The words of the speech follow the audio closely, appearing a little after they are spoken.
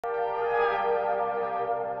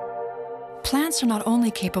Plants are not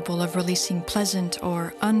only capable of releasing pleasant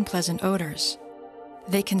or unpleasant odors,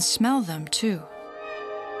 they can smell them too.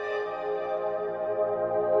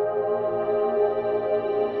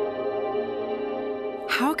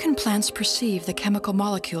 How can plants perceive the chemical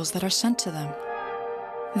molecules that are sent to them?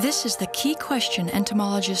 This is the key question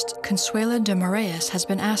entomologist Consuela de Moraes has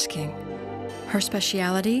been asking. Her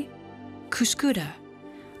specialty? Cuscuta,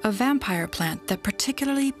 a vampire plant that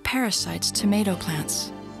particularly parasites tomato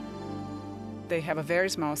plants. They have a very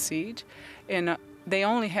small seed, and they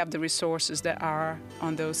only have the resources that are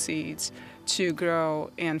on those seeds to grow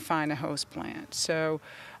and find a host plant. So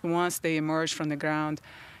once they emerge from the ground,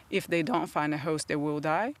 if they don't find a host, they will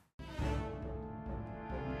die.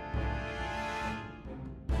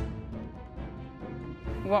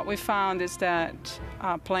 What we found is that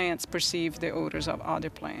plants perceive the odors of other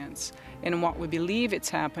plants. And what we believe it's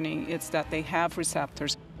happening is that they have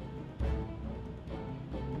receptors.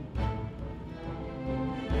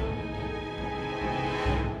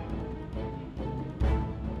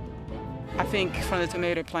 I think from the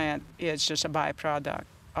tomato plant, it's just a byproduct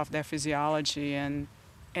of their physiology, and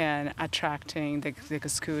attracting the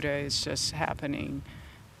cuscuta is just happening,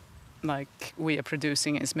 like we are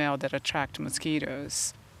producing a smell that attracts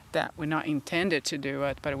mosquitoes, that we're not intended to do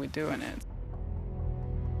it, but we're doing it.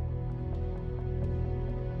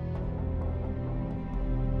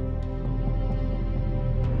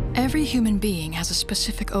 Every human being has a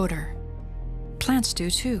specific odor. Plants do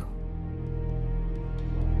too.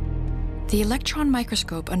 The electron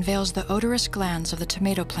microscope unveils the odorous glands of the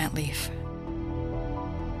tomato plant leaf.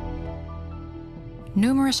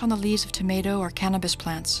 Numerous on the leaves of tomato or cannabis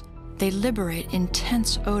plants, they liberate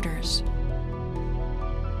intense odors.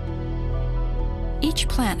 Each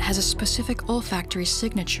plant has a specific olfactory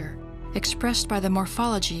signature expressed by the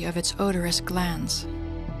morphology of its odorous glands.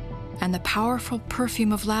 And the powerful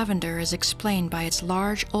perfume of lavender is explained by its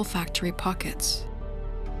large olfactory pockets.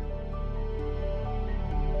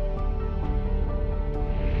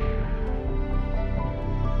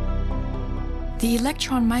 The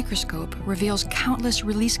electron microscope reveals countless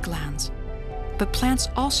release glands, but plants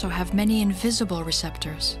also have many invisible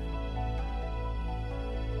receptors.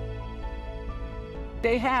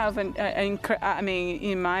 They have, in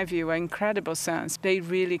my view, an incredible sense. They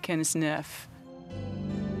really can sniff.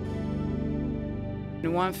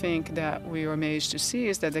 And one thing that we were amazed to see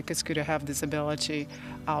is that the cuscuta have this ability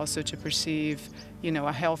also to perceive,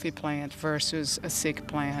 a healthy plant versus a sick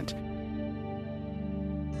plant.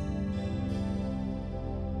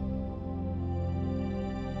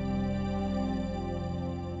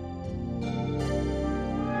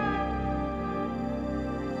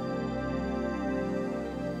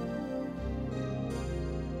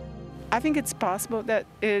 I think it's possible that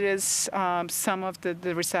it is some of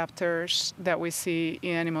the receptors that we see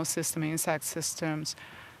in animal system, insect systems,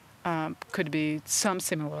 could be some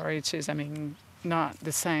similarities. Not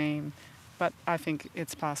the same, but I think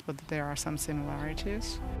it's possible that there are some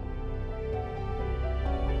similarities.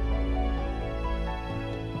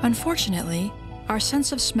 Unfortunately, our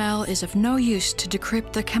sense of smell is of no use to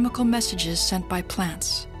decrypt the chemical messages sent by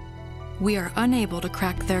plants. We are unable to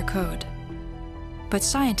crack their code. But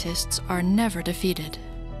scientists are never defeated.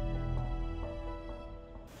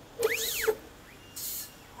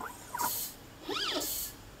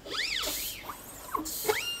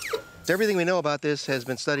 Everything we know about this has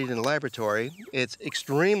been studied in the laboratory. It's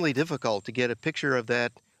extremely difficult to get a picture of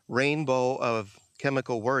that rainbow of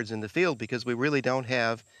chemical words in the field because we really don't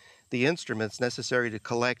have the instruments necessary to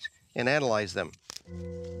collect and analyze them.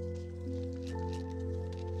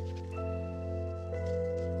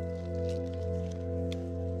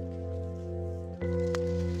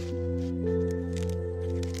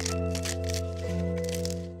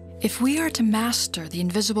 If we are to master the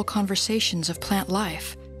invisible conversations of plant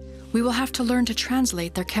life, we will have to learn to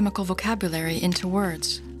translate their chemical vocabulary into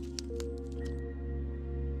words.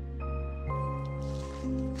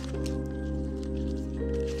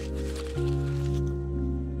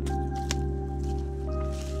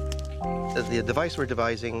 The device we're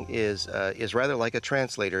devising is rather like a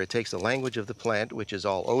translator. It takes the language of the plant, which is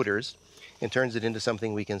all odors, and turns it into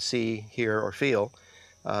something we can see, hear, or feel,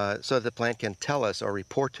 so that the plant can tell us or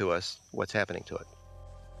report to us what's happening to it.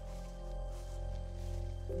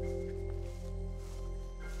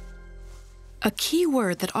 A key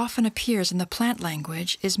word that often appears in the plant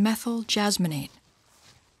language is methyl jasmonate,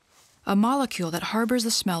 a molecule that harbors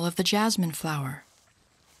the smell of the jasmine flower.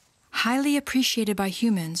 Highly appreciated by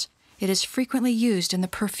humans, it is frequently used in the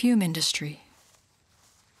perfume industry.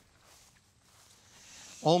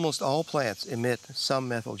 Almost all plants emit some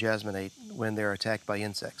methyl jasmonate when they're attacked by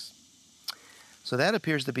insects. So that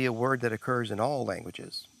appears to be a word that occurs in all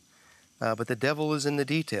languages. But the devil is in the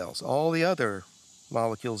details. All the other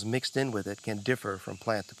molecules mixed in with it can differ from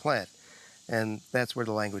plant to plant, and that's where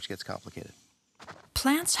the language gets complicated.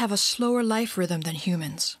 Plants have a slower life rhythm than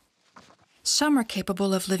humans. Some are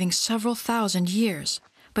capable of living several thousand years,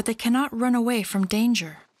 but they cannot run away from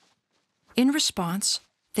danger. In response,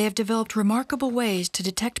 they have developed remarkable ways to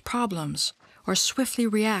detect problems or swiftly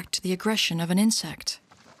react to the aggression of an insect.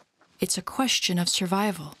 It's a question of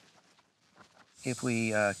survival. If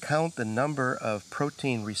we count the number of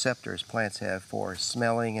protein receptors plants have for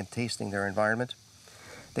smelling and tasting their environment,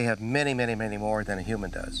 they have many, many, many more than a human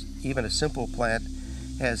does. Even a simple plant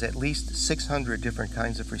has at least 600 different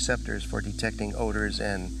kinds of receptors for detecting odors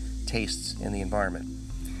and tastes in the environment.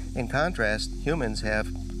 In contrast, humans have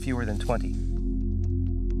fewer than 20.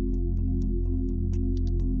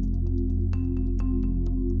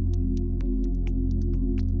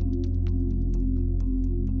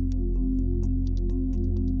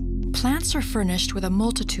 Plants are furnished with a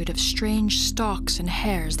multitude of strange stalks and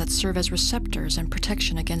hairs that serve as receptors and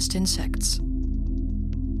protection against insects.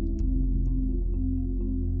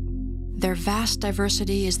 Their vast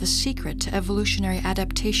diversity is the secret to evolutionary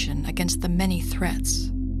adaptation against the many threats.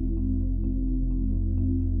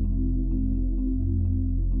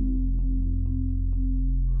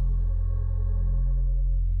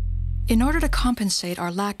 In order to compensate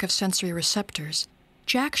our lack of sensory receptors,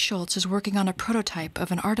 Jack Schultz is working on a prototype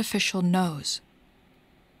of an artificial nose,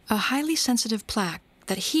 a highly sensitive plaque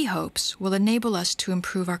that he hopes will enable us to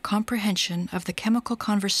improve our comprehension of the chemical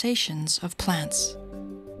conversations of plants.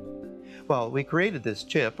 Well, we created this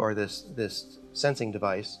chip, or this sensing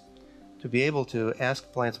device, to be able to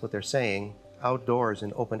ask plants what they're saying outdoors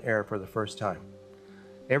in open air for the first time.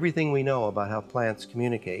 Everything we know about how plants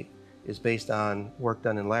communicate is based on work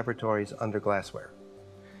done in laboratories under glassware.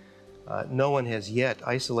 No one has yet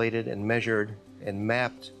isolated and measured and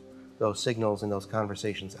mapped those signals and those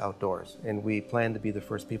conversations outdoors, and we plan to be the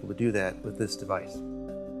first people to do that with this device.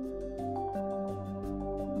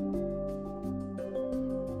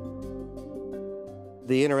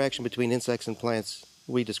 The interaction between insects and plants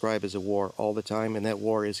we describe as a war all the time, and that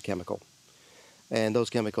war is chemical. And those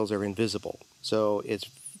chemicals are invisible. So it's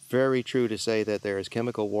very true to say that there is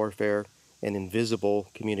chemical warfare and invisible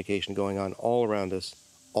communication going on all around us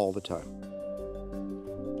all the time.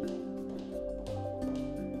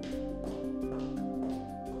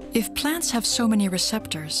 If plants have so many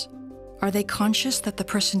receptors, are they conscious that the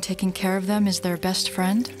person taking care of them is their best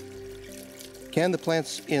friend? Can the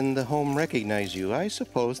plants in the home recognize you? I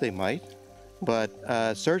suppose they might, but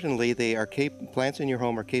certainly plants in your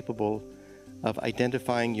home are capable of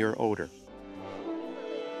identifying your odor.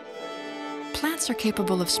 Plants are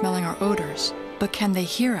capable of smelling our odors, but can they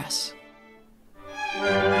hear us?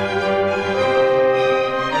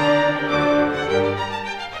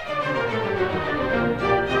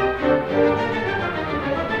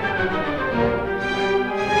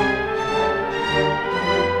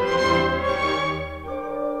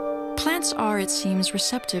 Plants are, it seems,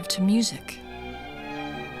 receptive to music.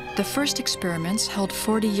 The first experiments, held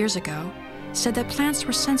 40 years ago, said that plants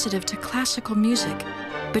were sensitive to classical music,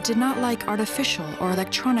 but did not like artificial or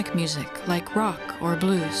electronic music like rock or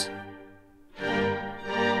blues.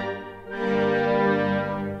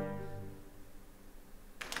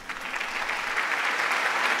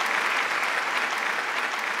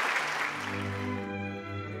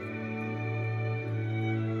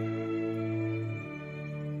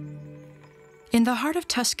 In the heart of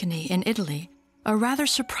Tuscany, in Italy, a rather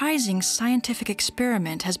surprising scientific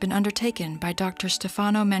experiment has been undertaken by Dr.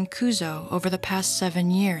 Stefano Mancuso over the past 7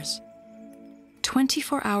 years.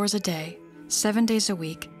 24 hours a day, 7 days a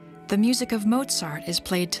week, the music of Mozart is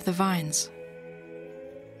played to the vines.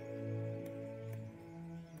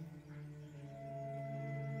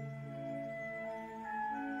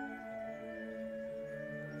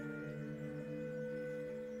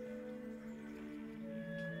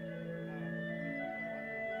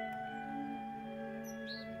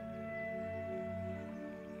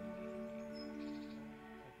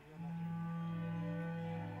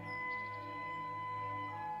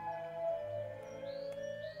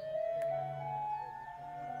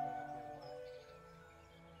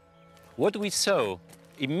 What we saw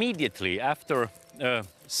immediately after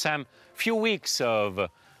some few weeks of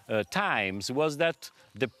times was that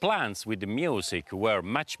the plants with the music were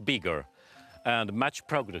much bigger and much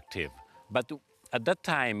productive. But at that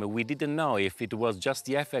time, we didn't know if it was just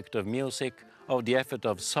the effect of music or the effect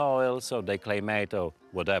of soils or the climate or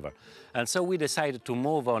whatever. And so we decided to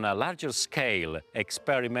move on a larger scale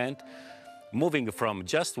experiment moving from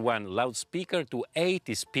just one loudspeaker to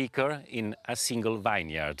 80 speakers in a single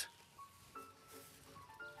vineyard.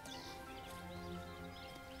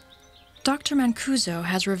 Dr. Mancuso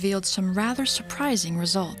has revealed some rather surprising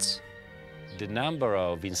results. The number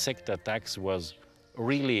of insect attacks was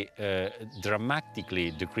really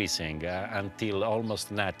dramatically decreasing until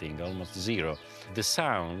almost nothing, almost zero. The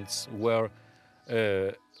sounds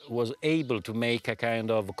was able to make a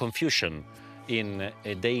kind of confusion in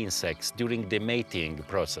the insects during the mating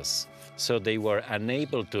process. So they were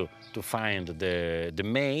unable to find the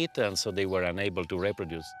mate, and so they were unable to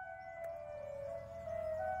reproduce.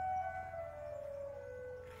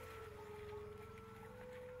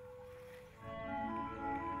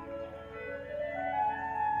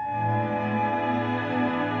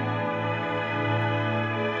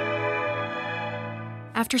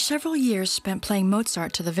 After several years spent playing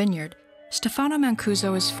Mozart to the vineyard, Stefano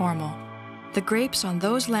Mancuso is formal. The grapes on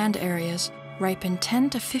those land areas ripen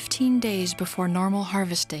 10 to 15 days before normal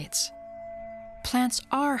harvest dates. Plants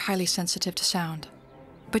are highly sensitive to sound,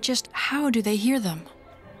 but just how do they hear them?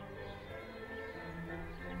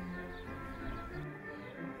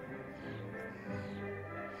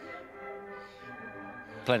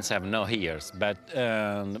 Plants have no ears, but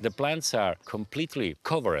the plants are completely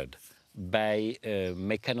covered by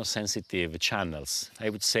mechanosensitive channels. I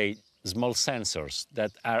would say small sensors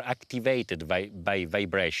that are activated by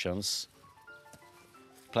vibrations.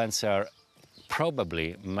 Plants are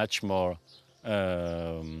probably much more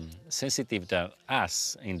sensitive than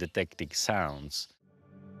us in detecting sounds.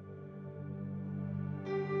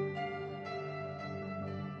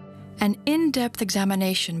 An in-depth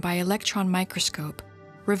examination by electron microscope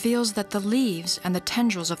reveals that the leaves and the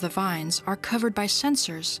tendrils of the vines are covered by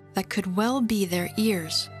sensors that could well be their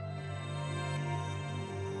ears.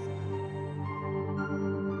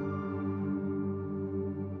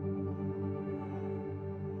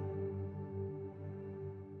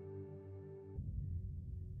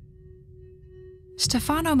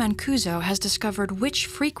 Stefano Mancuso has discovered which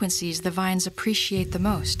frequencies the vines appreciate the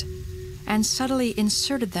most and subtly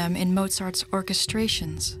inserted them in Mozart's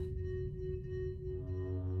orchestrations.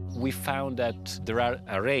 We found that there are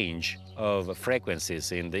a range of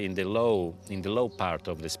frequencies in the low part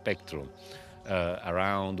of the spectrum,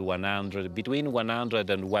 around 100, between 100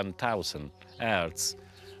 and 1,000 hertz.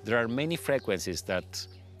 There are many frequencies that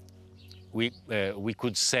we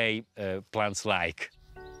could say plants like.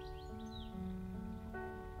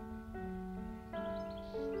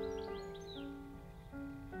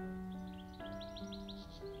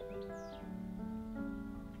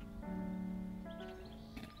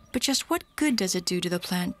 But just what good does it do to the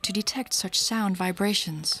plant to detect such sound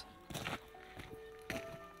vibrations?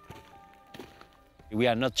 We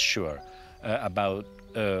are not sure about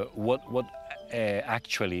what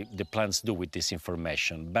actually the plants do with this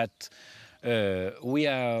information, but we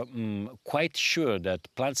are quite sure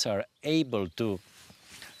that plants are able to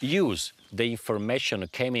use the information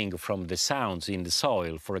coming from the sounds in the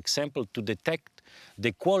soil, for example, to detect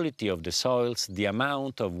the quality of the soils, the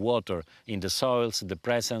amount of water in the soils, the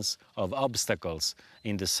presence of obstacles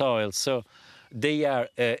in the soil. So they are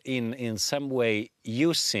in some way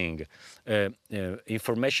using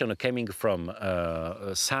information coming from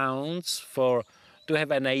sounds to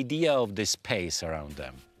have an idea of the space around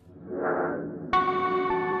them.